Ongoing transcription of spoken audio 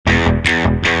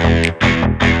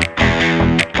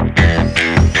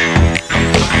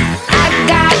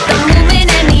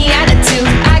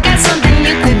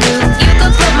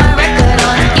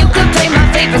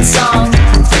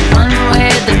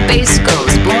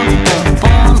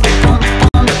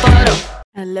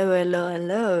Hello, hello,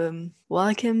 hello.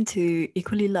 Welcome to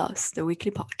Equally Lost, the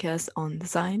weekly podcast on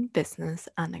design, business,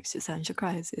 and existential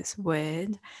crisis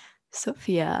with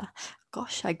Sophia.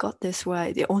 Gosh, I got this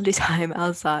right. The only time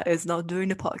Elsa is not doing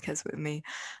the podcast with me.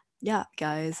 Yeah,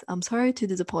 guys, I'm sorry to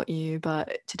disappoint you,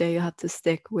 but today you have to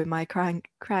stick with my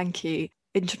cranky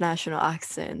international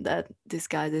accent that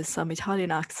disguises some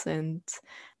Italian accent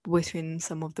between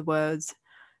some of the words.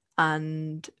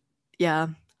 And yeah,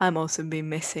 I'm also been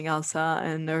missing Elsa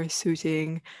and her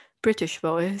soothing British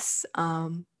voice,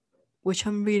 which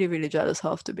I'm really, really jealous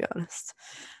of, to be honest.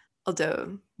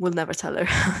 Although we'll never tell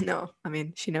her. No, I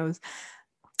mean she knows.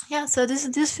 Yeah, so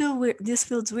this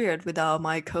feels weird without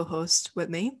my co-host with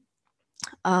me.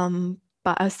 But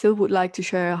I still would like to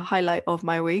share a highlight of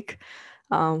my week.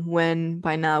 When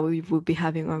by now we will be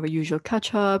having our usual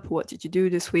catch up. What did you do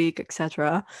this week,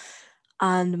 etc.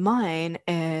 And mine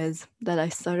is that I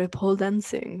started pole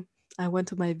dancing. I went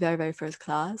to my very, very first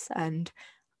class and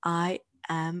I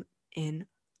am in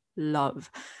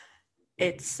love.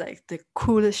 It's like the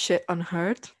coolest shit on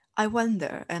earth. I went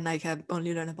there and like I've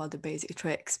only learned about the basic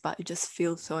tricks, but it just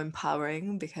feels so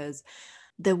empowering because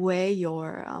the way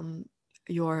your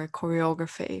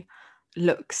choreography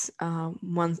looks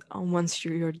once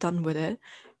you're done with it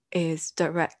is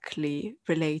directly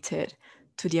related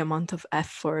to the amount of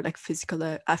effort, like physical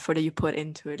effort that you put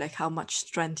into it, like how much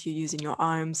strength you use in your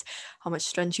arms, how much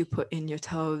strength you put in your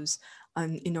toes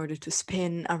in order to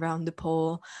spin around the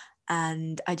pole.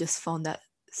 And I just found that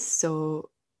so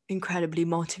incredibly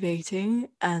motivating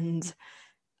and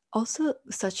also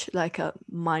such like a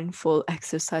mindful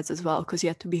exercise as well, because you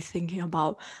have to be thinking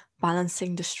about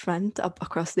balancing the strength up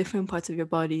across different parts of your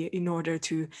body in order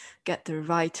to get the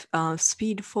right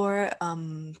speed for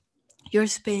your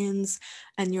spins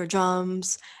and your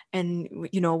jumps, and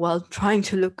while trying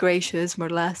to look gracious more or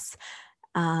less.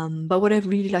 But what I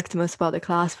really liked the most about the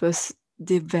class was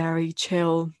the very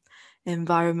chill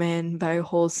environment, very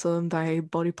wholesome, very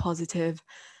body positive.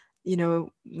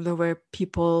 There were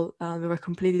people that were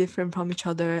completely different from each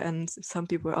other, and some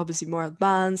people were obviously more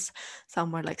advanced,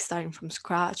 some were like starting from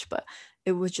scratch, but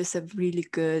it was just a really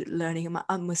good learning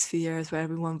atmosphere where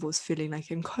everyone was feeling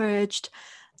like encouraged.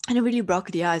 And it really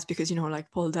broke the ice because like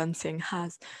pole dancing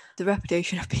has the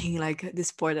reputation of being like this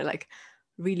sport that like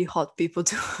really hot people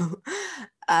do.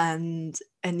 And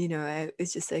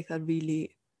it's just like a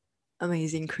really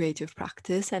amazing creative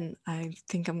practice, and I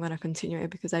think I'm gonna continue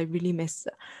it because I really miss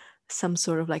some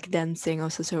sort of like dancing,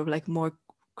 also sort of like more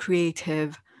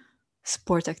creative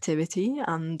sport activity.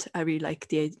 And I really like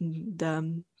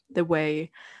the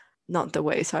way, not the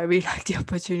way, so I really like the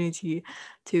opportunity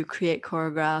to create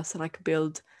choreographs and like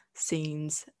build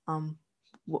scenes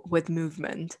with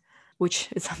movement, which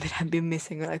is something I've been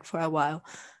missing like for a while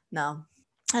now.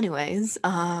 Anyways,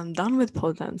 done with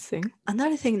pole dancing.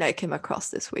 Another thing that I came across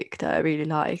this week that I really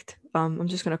liked, I'm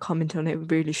just gonna comment on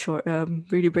it really short,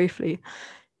 really briefly,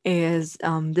 is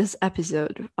this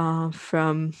episode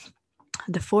from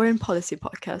the Foreign Policy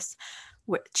Podcast,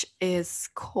 which is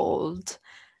called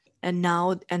 "And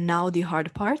Now the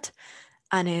Hard Part,"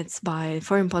 and it's by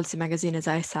Foreign Policy Magazine, as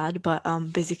I said. But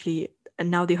basically,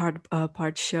 "And Now the Hard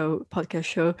Part" podcast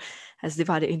show has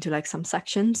divided into like some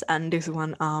sections, and this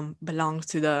one belongs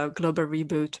to the Global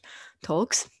Reboot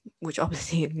talks, which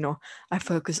obviously I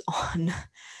focus on,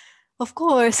 of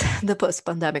course, the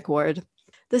post-pandemic world.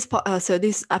 So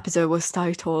this episode was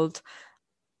titled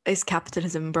 "Is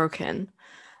Capitalism Broken?"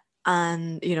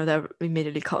 And that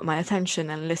immediately caught my attention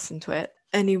and listened to it.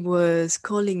 And it was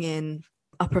calling in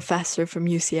a professor from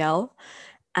UCL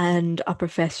and a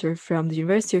professor from the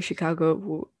University of Chicago,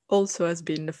 who also has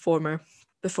been the former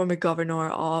governor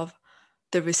of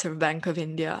the Reserve Bank of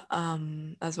India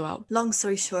as well. Long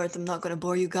story short, I'm not going to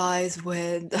bore you guys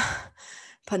with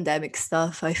pandemic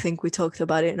stuff. I think we talked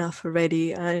about it enough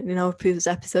already in our previous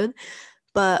episode.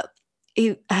 But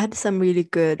it had some really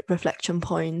good reflection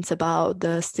points about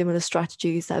the stimulus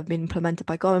strategies that have been implemented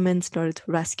by governments in order to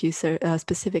rescue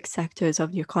specific sectors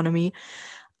of the economy.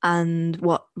 And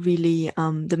what really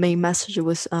the main message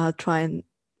was trying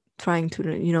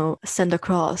to send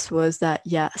across was that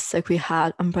yes, like we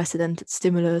had unprecedented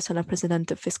stimulus and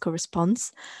unprecedented fiscal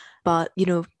response, but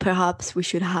perhaps we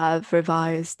should have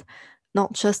revised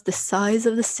not just the size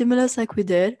of the stimulus like we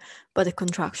did, but the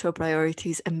contractual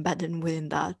priorities embedded within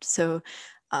that. So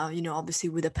obviously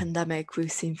with the pandemic, we've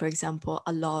seen, for example,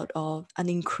 a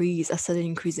sudden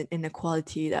increase in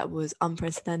inequality that was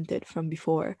unprecedented from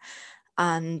before.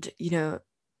 And the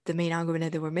main argument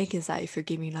that they were making is that if you're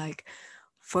giving like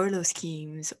furlough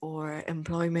schemes or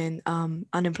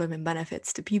unemployment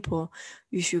benefits to people,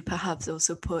 you should perhaps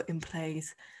also put in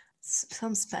place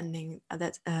some spending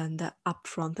that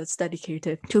upfront that's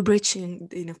dedicated to bridging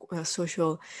the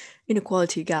social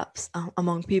inequality gaps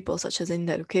among people, such as in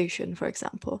education, for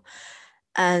example.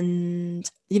 And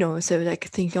so like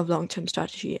thinking of long-term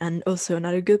strategy. And also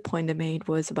another good point they made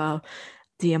was about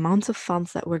the amount of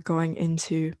funds that were going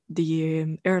into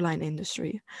the airline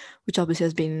industry, which obviously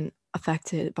has been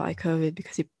affected by COVID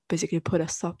because it basically put a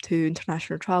stop to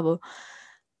international travel.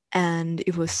 And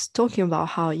it was talking about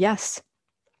how, yes,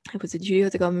 it was a duty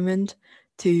of the government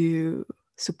to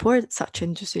support such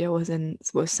industry that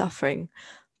was suffering.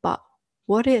 But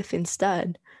what if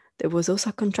instead there was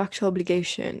also a contractual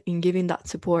obligation in giving that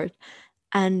support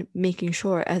and making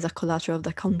sure as a collateral of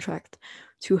the contract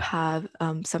to have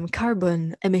some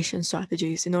carbon emission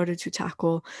strategies in order to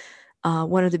tackle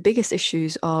one of the biggest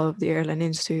issues of the airline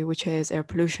industry, which is air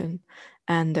pollution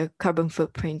and the carbon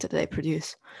footprint that they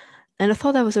produce. And I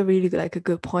thought that was a really like a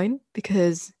good point,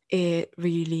 because it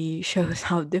really shows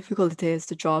how difficult it is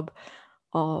the job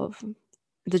of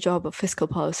fiscal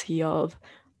policy, of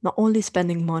not only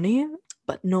spending money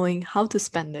but knowing how to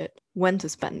spend it, when to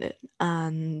spend it.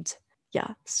 And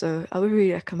yeah, so I would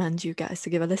really recommend you guys to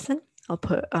give a listen. I'll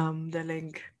put the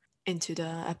link into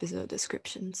the episode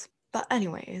descriptions. But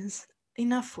anyways,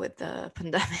 enough with the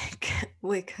pandemic.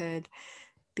 We could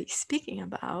be speaking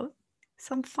about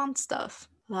some fun stuff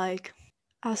like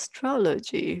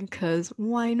astrology, because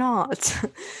why not?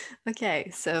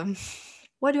 Okay, so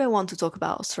why do I want to talk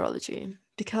about astrology?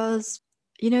 Because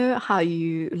you know how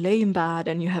you lay in bed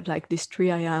and you have like this 3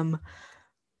 a.m.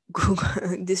 Google,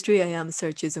 these 3 a.m.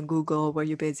 searches on Google where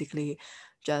you basically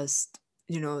just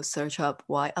search up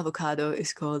why avocado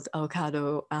is called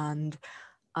avocado, and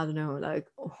I don't know, like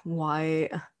why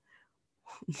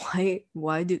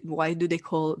do they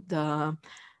call the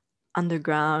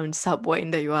underground subway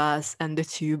in the US and the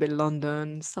tube in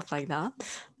London, stuff like that.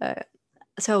 Uh,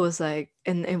 so I was like,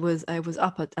 and I was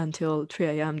up until 3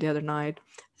 a.m. the other night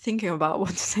thinking about what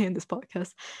to say in this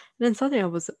podcast. And then suddenly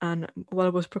while I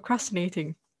was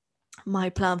procrastinating my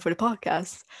plan for the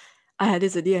podcast, I had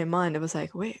this idea in mind. I was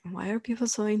like, wait, why are people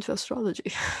so into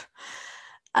astrology?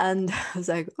 And I was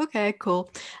like, okay, cool.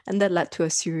 And that led to a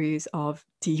series of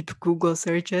deep Google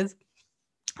searches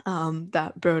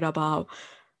that brought about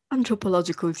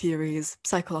anthropological theories,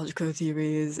 psychological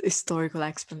theories, historical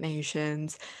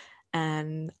explanations,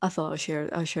 and I thought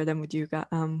I'll share them with you guys.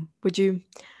 Would you,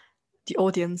 the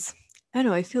audience? I don't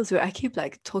know. I feel so. I keep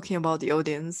like talking about the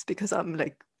audience because I'm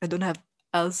like I don't have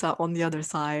Elsa on the other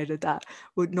side that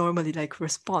would normally like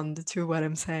respond to what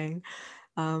I'm saying.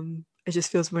 It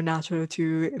just feels more natural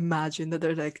to imagine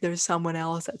that there's someone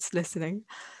else that's listening.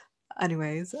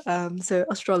 Anyways, so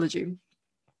astrology.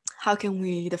 How can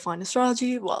we define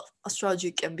astrology? Well,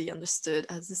 astrology can be understood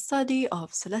as the study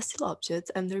of celestial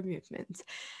objects and their movements,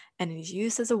 and it is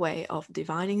used as a way of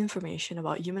divining information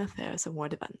about human affairs and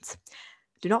world events.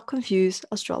 Do not confuse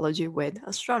astrology with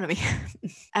astronomy.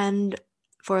 And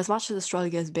for as much as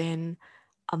astrology has been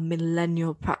a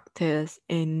millennial practice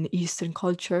in Eastern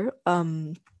culture,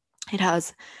 it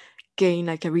has gained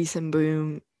like a recent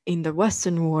boom in the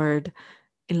Western world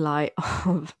in light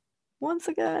of, once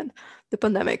again, the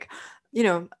pandemic.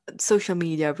 Social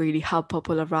media really helped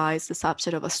popularize the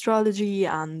subject of astrology,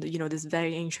 and this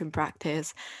very ancient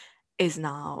practice is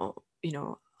now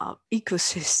an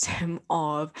ecosystem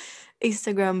of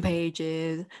Instagram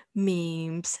pages,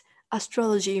 memes,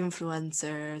 astrology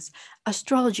influencers,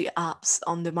 astrology apps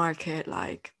on the market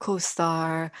like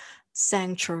CoStar,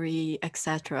 Sanctuary,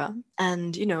 etc.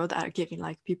 And that are giving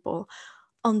like people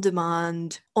on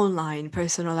demand, online,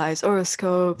 personalized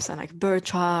horoscopes and like birth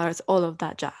charts, all of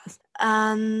that jazz.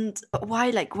 And why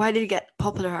did it get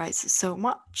popularized so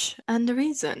much? And the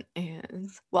reason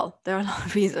is, well, there are a lot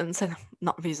of reasons, and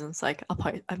not reasons, like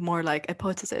more like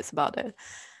hypothesis about it.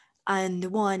 And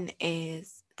one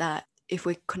is that if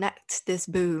we connect this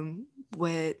boom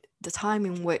with the time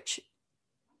in which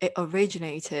it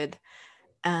originated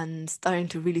and starting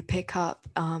to really pick up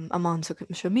among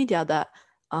social media, that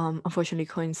unfortunately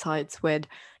coincides with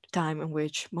the time in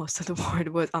which most of the world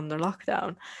was under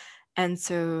lockdown. And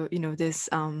so, this,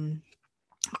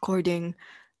 according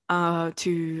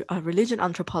to a religion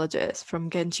anthropologist from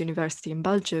Ghent University in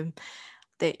Belgium,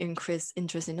 the increased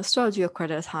interest in astrology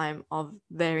occurred at a time of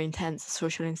very intense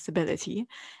social instability.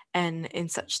 And in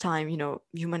such time,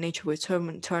 human nature would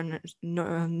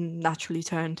naturally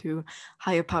turn to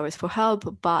higher powers for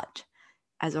help. But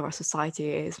as our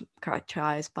society is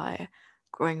characterized by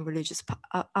growing religious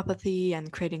apathy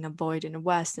and creating a void in the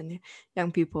West, and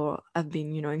young people have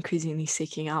been, increasingly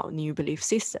seeking out new belief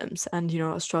systems. And,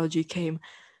 astrology came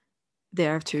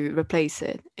there to replace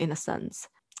it in a sense.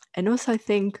 And also, I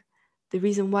think the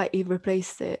reason why it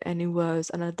replaced it and it was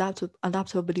an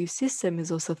adaptable belief system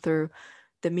is also through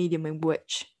the medium in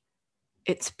which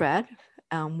it spread,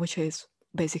 which is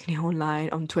basically online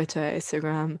on Twitter,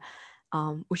 Instagram,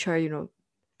 which are,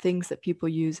 things that people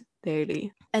use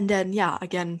daily. And then,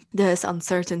 again, there's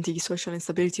uncertainty, social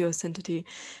instability, uncertainty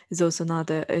is also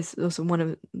one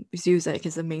of is used like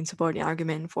as the main supporting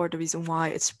argument for the reason why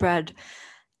it spread.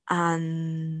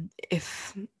 And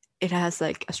if it has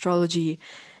like astrology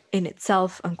in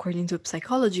itself, according to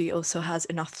psychology, also has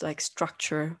enough like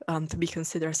structure to be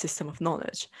considered a system of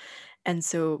knowledge. And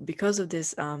so because of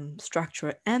this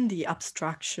structure and the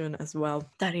abstraction as well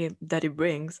that it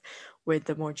brings with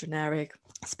the more generic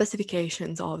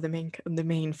specifications of the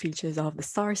main features of the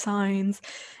star signs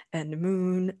and the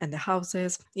moon and the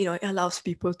houses, it allows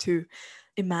people to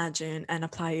imagine and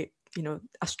apply,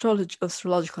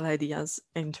 astrological ideas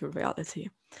into reality.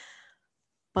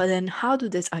 But then how do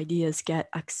these ideas get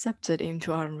accepted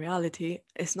into our reality?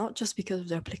 It's not just because of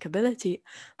their applicability,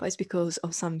 but it's because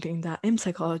of something that in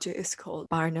psychology is called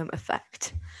Barnum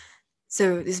effect.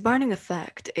 So this Barnum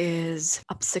effect is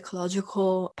a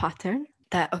psychological pattern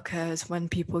that occurs when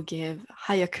people give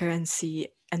high accuracy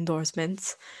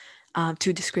endorsements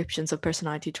to descriptions of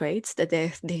personality traits that they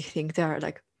think they are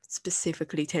like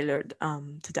specifically tailored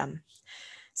to them.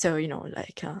 So,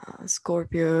 like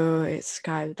Scorpio is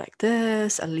described like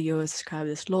this, and Leo is described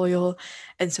as loyal.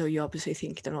 And so you obviously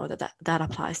think, that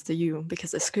applies to you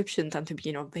because descriptions tend to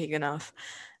be, vague enough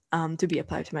to be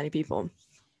applied to many people.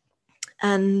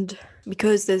 And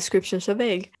because the descriptions are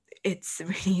vague, it's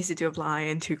really easy to apply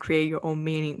and to create your own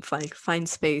meaning, like find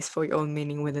space for your own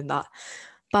meaning within that.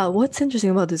 But what's interesting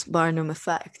about this Barnum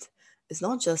effect is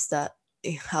not just that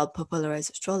it helped popularize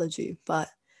astrology, but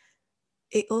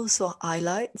it also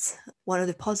highlights one of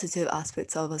the positive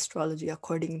aspects of astrology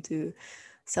according to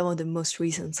some of the most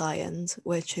recent science,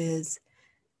 which is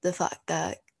the fact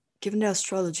that given that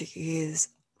astrology is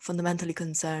fundamentally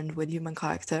concerned with human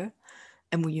character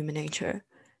and with human nature,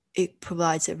 it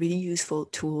provides a really useful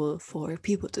tool for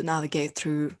people to navigate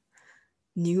through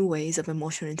new ways of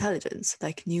emotional intelligence,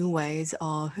 like new ways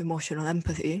of emotional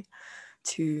empathy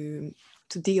to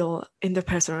deal in their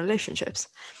personal relationships.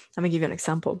 Let me give you an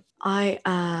example. I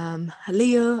am a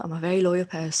Leo, I'm a very loyal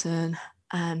person,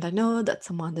 and I know that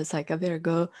someone that's like a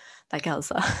Virgo, like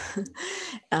Elsa.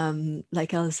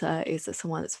 Like Elsa is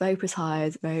someone that's very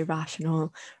precise, very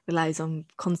rational, relies on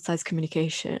concise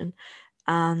communication.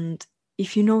 And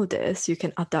if you know this, you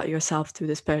can adapt yourself to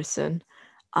this person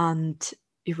and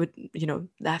you would,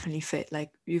 definitely fit,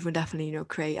 like you would definitely,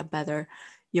 create a better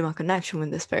human connection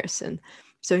with this person.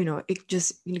 So, it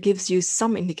just gives you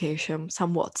some indication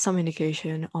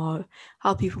of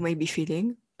how people may be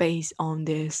feeling based on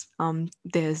these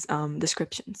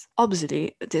descriptions.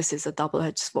 Obviously, this is a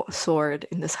double-edged sword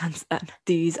in the sense that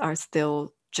these are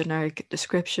still generic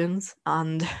descriptions,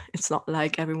 and it's not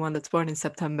like everyone that's born in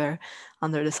September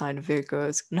under the sign of Virgo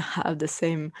is going to have the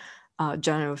same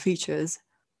general features.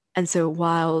 And so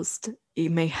whilst it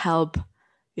may help,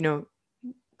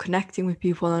 connecting with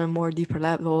people on a more deeper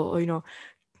level, or,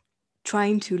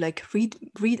 trying to like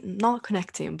read, not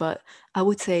connecting, but I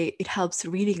would say it helps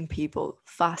reading people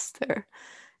faster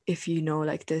if you know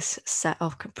like this set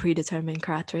of predetermined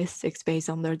characteristics based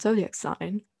on their zodiac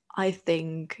sign. I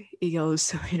think it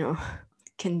also,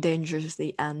 can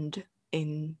dangerously end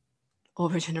in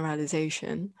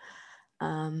overgeneralization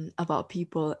about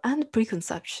people and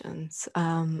preconceptions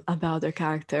about their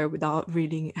character without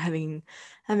really having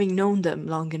known them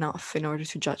long enough in order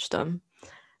to judge them.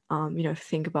 If you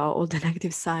think about all the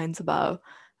negative signs about,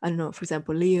 I don't know, for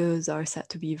example, Leos are said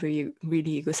to be really,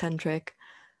 really egocentric,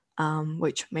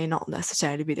 which may not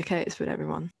necessarily be the case with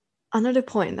everyone. Another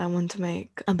point I want to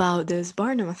make about this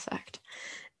Barnum effect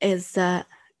is that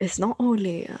it's not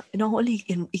only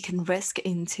it can risk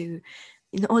into,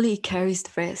 not only it carries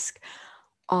the risk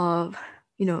of,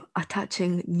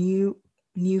 attaching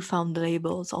newfound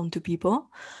labels onto people,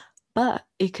 but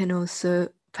it can also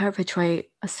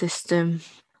perpetuate a system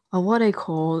of what I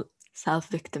call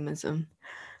self-victimism.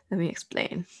 Let me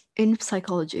explain. In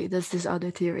psychology, there's this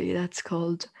other theory that's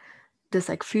called, there's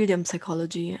like Freudian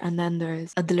psychology, and then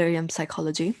there's Adlerian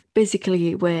psychology.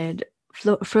 Basically, with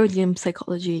Freudian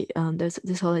psychology, there's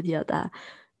this whole idea that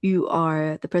you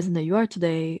are the person that you are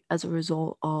today as a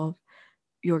result of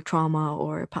your trauma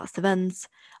or past events,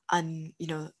 and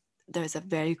there's a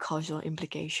very causal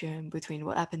implication between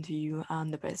what happened to you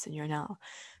and the person you're now.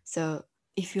 So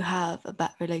if you have a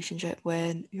bad relationship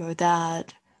with your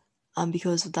dad, and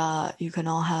because of that you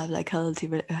cannot have like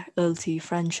healthy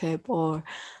friendship or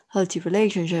healthy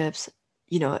relationships,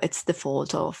 it's the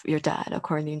fault of your dad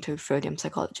according to Freudian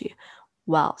psychology.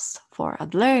 Whilst for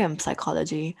Adlerian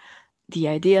psychology, the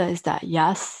idea is that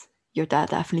yes, your dad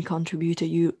definitely contributed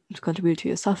to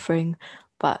your suffering,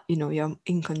 but you're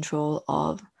in control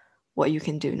of what you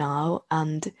can do now,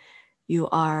 and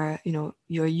you're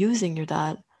using your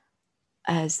dad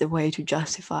as the way to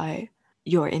justify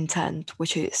your intent,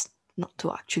 which is not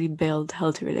to actually build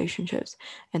healthy relationships.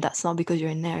 And that's not because you're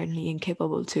inherently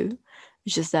incapable to,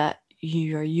 it's just that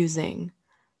you're using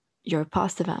your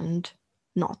past event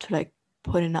not to like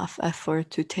put enough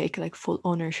effort to take like full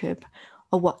ownership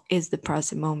of what is the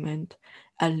present moment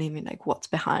and leaving like what's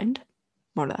behind,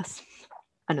 more or less.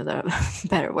 Another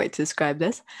better way to describe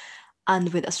this.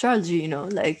 And with astrology,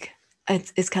 like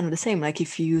it's kind of the same. Like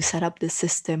if you set up this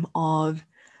system of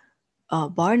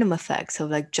Barnum effects of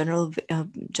like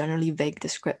generally vague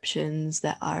descriptions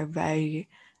that are very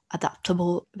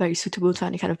adaptable, very suitable to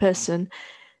any kind of person,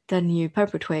 then you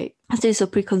perpetuate a series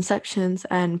of preconceptions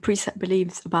and preset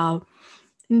beliefs about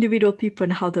individual people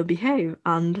and how they'll behave.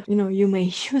 And you may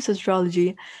use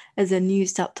astrology as a new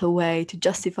subtle way to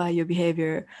justify your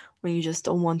behavior when you just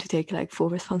don't want to take like full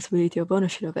responsibility of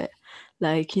ownership of it.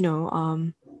 Like,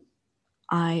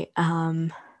 I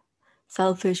am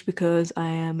selfish because I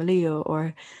am a Leo,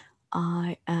 or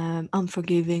I am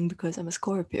unforgiving because I'm a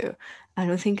Scorpio. I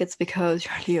don't think it's because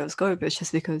you're Leo or Scorpio, it's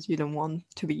just because you don't want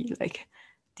to be like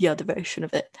the other version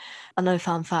of it. Another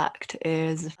fun fact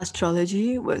is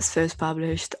astrology was first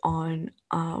published on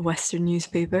a Western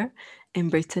newspaper in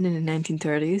Britain in the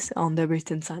 1930s on the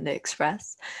Britain Sunday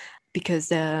Express,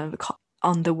 because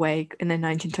on the way in the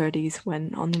 1930s,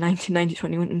 when on the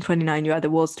 1990 and 29 you had the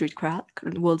Wall Street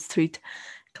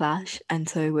clash, and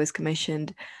so it was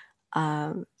commissioned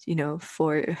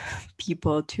for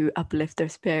people to uplift their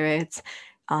spirits,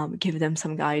 give them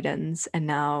some guidance. And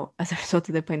now, as a result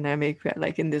of the pandemic, we're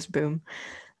like in this boom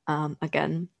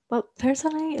again. But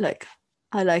personally, like,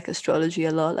 I like astrology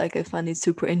a lot. Like, I find it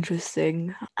super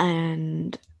interesting.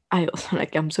 And I also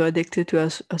I'm so addicted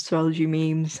to astrology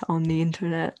memes on the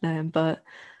internet. But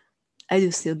I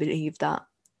do still believe that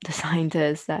the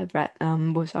scientists that I've read,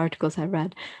 most articles I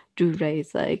read, do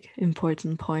raise like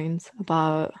important points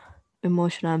about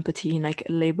emotional empathy and like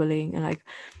labeling and like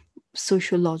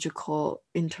sociological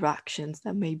interactions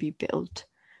that may be built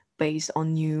based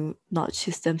on new knowledge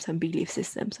systems and belief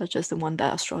systems, such as the one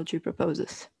that astrology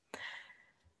proposes.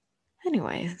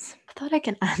 Anyways, I thought I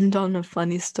can end on a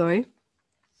funny story.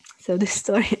 So this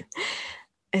story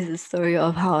is a story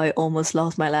of how I almost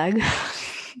lost my leg.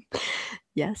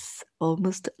 Yes,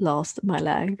 almost lost my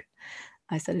leg.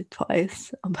 I said it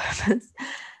twice on purpose.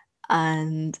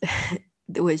 And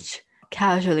which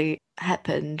casually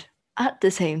happened at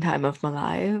the same time of my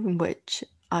life, in which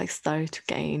I started to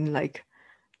gain like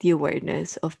the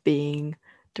awareness of being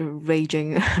the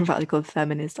raging radical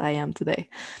feminist I am today.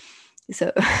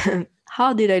 So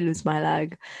how did I lose my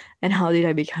leg and how did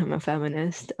I become a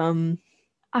feminist?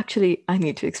 Actually, I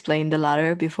need to explain the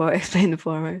latter before I explain the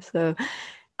former. So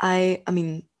I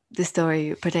mean, the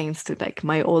story pertains to like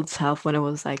my old self when I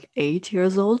was like 8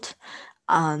 years old.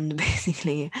 And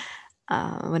basically,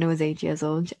 when I was 8 years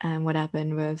old, and what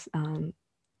happened was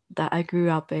that I grew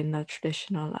up in a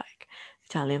traditional like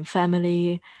Italian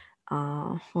family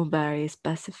with very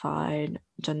specified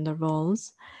gender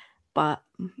roles. But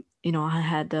I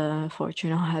had the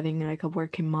fortune of having like a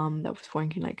working mom that was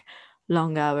working like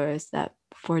long hours, that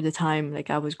for the time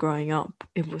like I was growing up,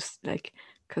 it was like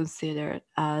considered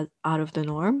as out of the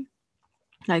norm.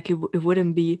 Like it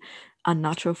wouldn't be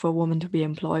unnatural for a woman to be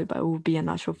employed, but it would be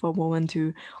unnatural for a woman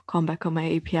to come back on my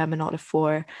 8 p.m. and not at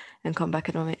 4, and come back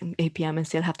at 8 p.m. and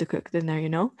still have to cook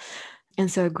dinner. And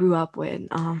so I grew up with,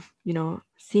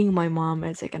 seeing my mom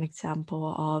as like an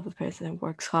example of a person that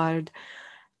works hard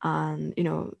and,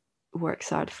 works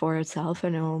hard for herself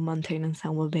and her own maintenance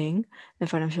and well-being and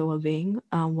financial well-being.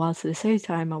 Whilst at the same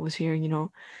time, I was hearing,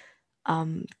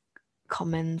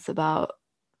 comments about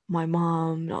my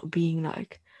mom not being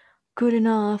like good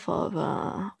enough of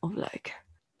like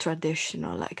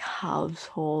traditional like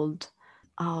household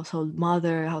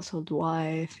mother, household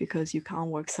wife, because you can't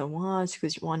work so much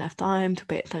because you won't have time to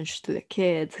pay attention to the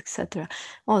kids, etc.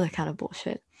 All that kind of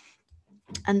bullshit.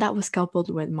 And that was coupled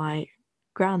with my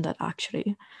granddad,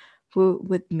 actually, who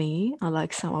with me,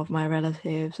 unlike some of my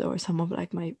relatives or some of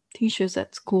like my teachers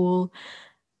at school,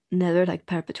 never like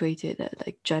perpetuated a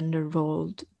like gender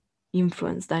role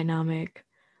influence dynamic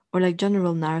or like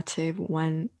general narrative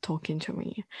when talking to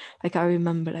me. Like I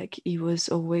remember like he was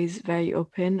always very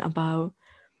open about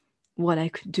what I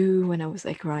could do when I was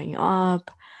like growing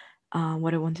up,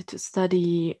 what I wanted to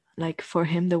study. Like for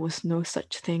him there was no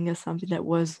such thing as something that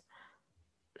was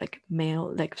like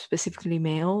male, like specifically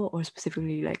male or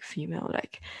specifically like female.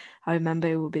 Like I remember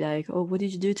it would be like, oh, what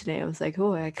did you do today? I was like,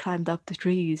 oh, I climbed up the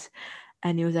trees.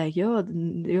 And he was like, yo,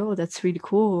 that's really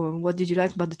cool. What did you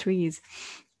like about the trees?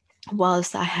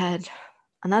 Whilst I had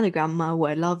another grandma who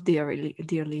I love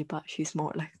dearly, but she's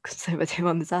more like conservative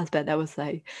on this aspect. I was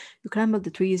like, you climb up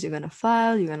the trees, you're gonna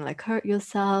fall, you're gonna like hurt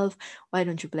yourself. Why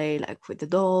don't you play like with the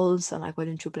dolls? And like, why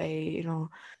don't you play,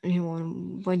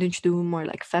 why don't you do more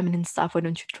like feminine stuff? Why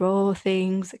don't you draw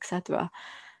things, etc.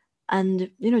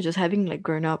 And just having like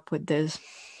grown up with this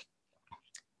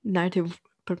narrative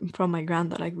from my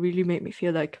granddad, like really made me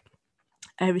feel like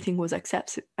everything was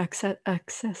acceptable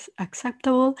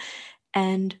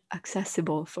and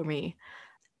accessible for me.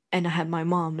 And I had my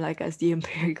mom like as the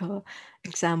empirical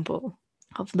example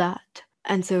of that.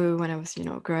 And so when I was,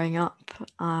 growing up,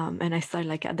 and I started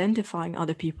like identifying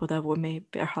other people that would maybe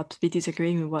perhaps be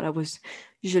disagreeing with what I was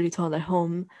usually told at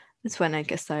home, that's when I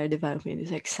started developing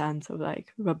this like sense of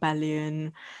like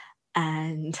rebellion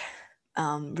and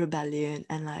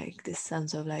like this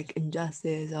sense of like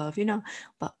injustice of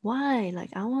but why, like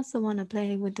I also want to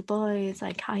play with the boys,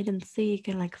 like hide and seek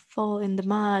and like fall in the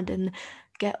mud and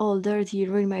get all dirty,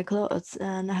 ruin my clothes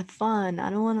and have fun. I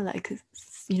don't want to like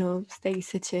stay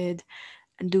seated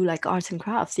and do like arts and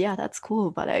crafts. Yeah, that's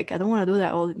cool, but like I don't want to do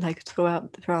that all like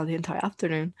throughout the entire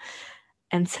afternoon.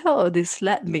 And so this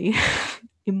led me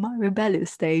in my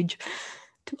rebellious stage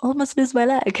to almost lose my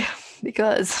leg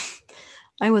because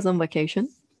I was on vacation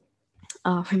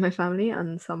with my family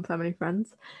and some family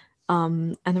friends.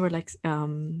 And there were like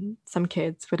some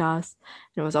kids with us,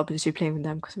 and I was obviously playing with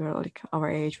them because we were like our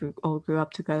age. We all grew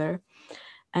up together,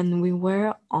 and we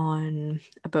were on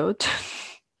a boat,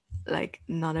 like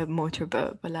not a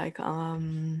motorboat, but like I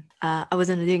was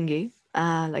in a dinghy,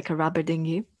 like a rubber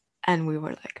dinghy, and we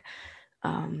were like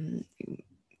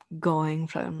going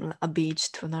from a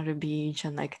beach to another beach,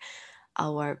 and like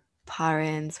our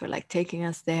parents were like taking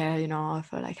us there,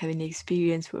 for like having the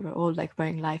experience. We were all like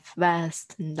wearing life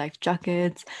vests and life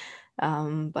jackets,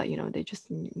 but we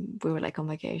were like on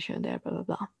vacation there, blah blah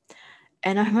blah.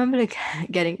 And I remember like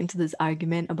getting into this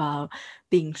argument about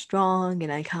being strong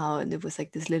and like how there was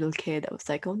like this little kid that was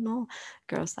like, oh no,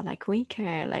 girls are like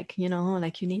weaker, like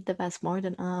like you need the vest more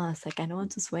than us, like I don't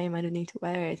want to swim, I don't need to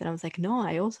wear it. And I was like, no,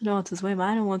 I also don't want to swim,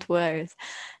 I don't want to wear it.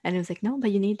 And he was like, no, but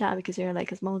you need that because you're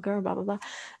like a small girl, blah blah blah.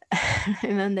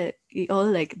 And then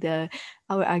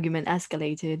our argument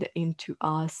escalated into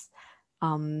us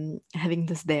having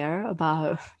this dare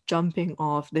about jumping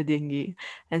off the dinghy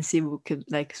and see who could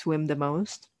like swim the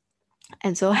most.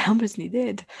 And so I obviously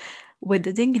did, with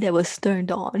the dinghy that was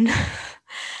turned on.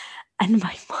 And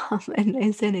my mom and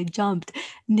I said I jumped,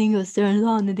 and dinghy was turned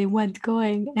on and they went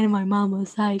going, and my mom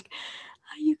was like,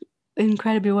 are you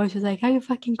incredibly worse? She was like, are you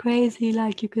fucking crazy?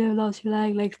 Like you could have lost your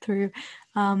leg like through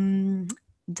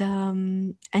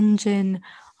the engine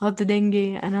of the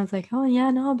dinghy. And I was like, oh yeah,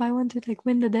 no, but I want to like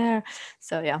win the dare.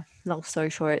 So yeah, long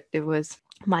story short, it was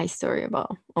my story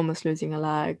about almost losing a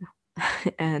leg.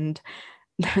 And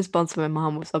the response of my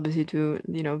mom was obviously to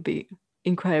be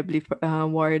incredibly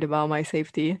worried about my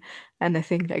safety. And I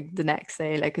think like the next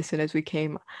day, like as soon as we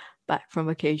came back from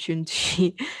vacation,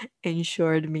 she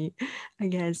insured me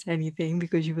against anything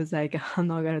because she was like, I'm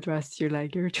not gonna trust you,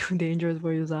 like you're too dangerous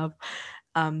for yourself.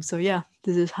 So yeah,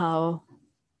 these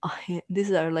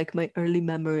are like my early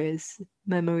memories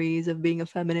of being a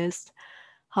feminist,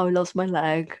 how I lost my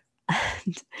leg,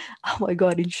 and how I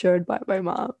got insured by my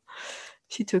mom.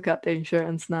 She took out the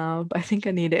insurance now, but I think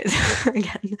I need it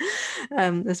again,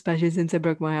 especially since I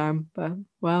broke my arm. But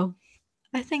well,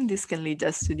 I think this can lead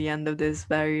us to the end of this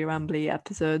very rambly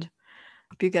episode.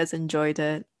 Hope you guys enjoyed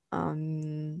it.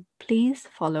 Please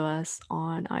follow us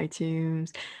on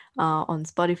iTunes, on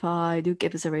Spotify. Do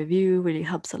give us a review, really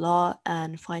helps a lot.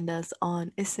 And find us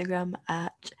on Instagram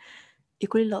at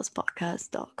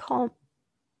equallylostpodcast.com.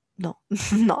 No,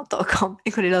 not .com,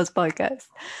 Equally Lost Podcast.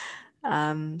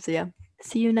 So yeah,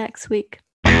 see you next week.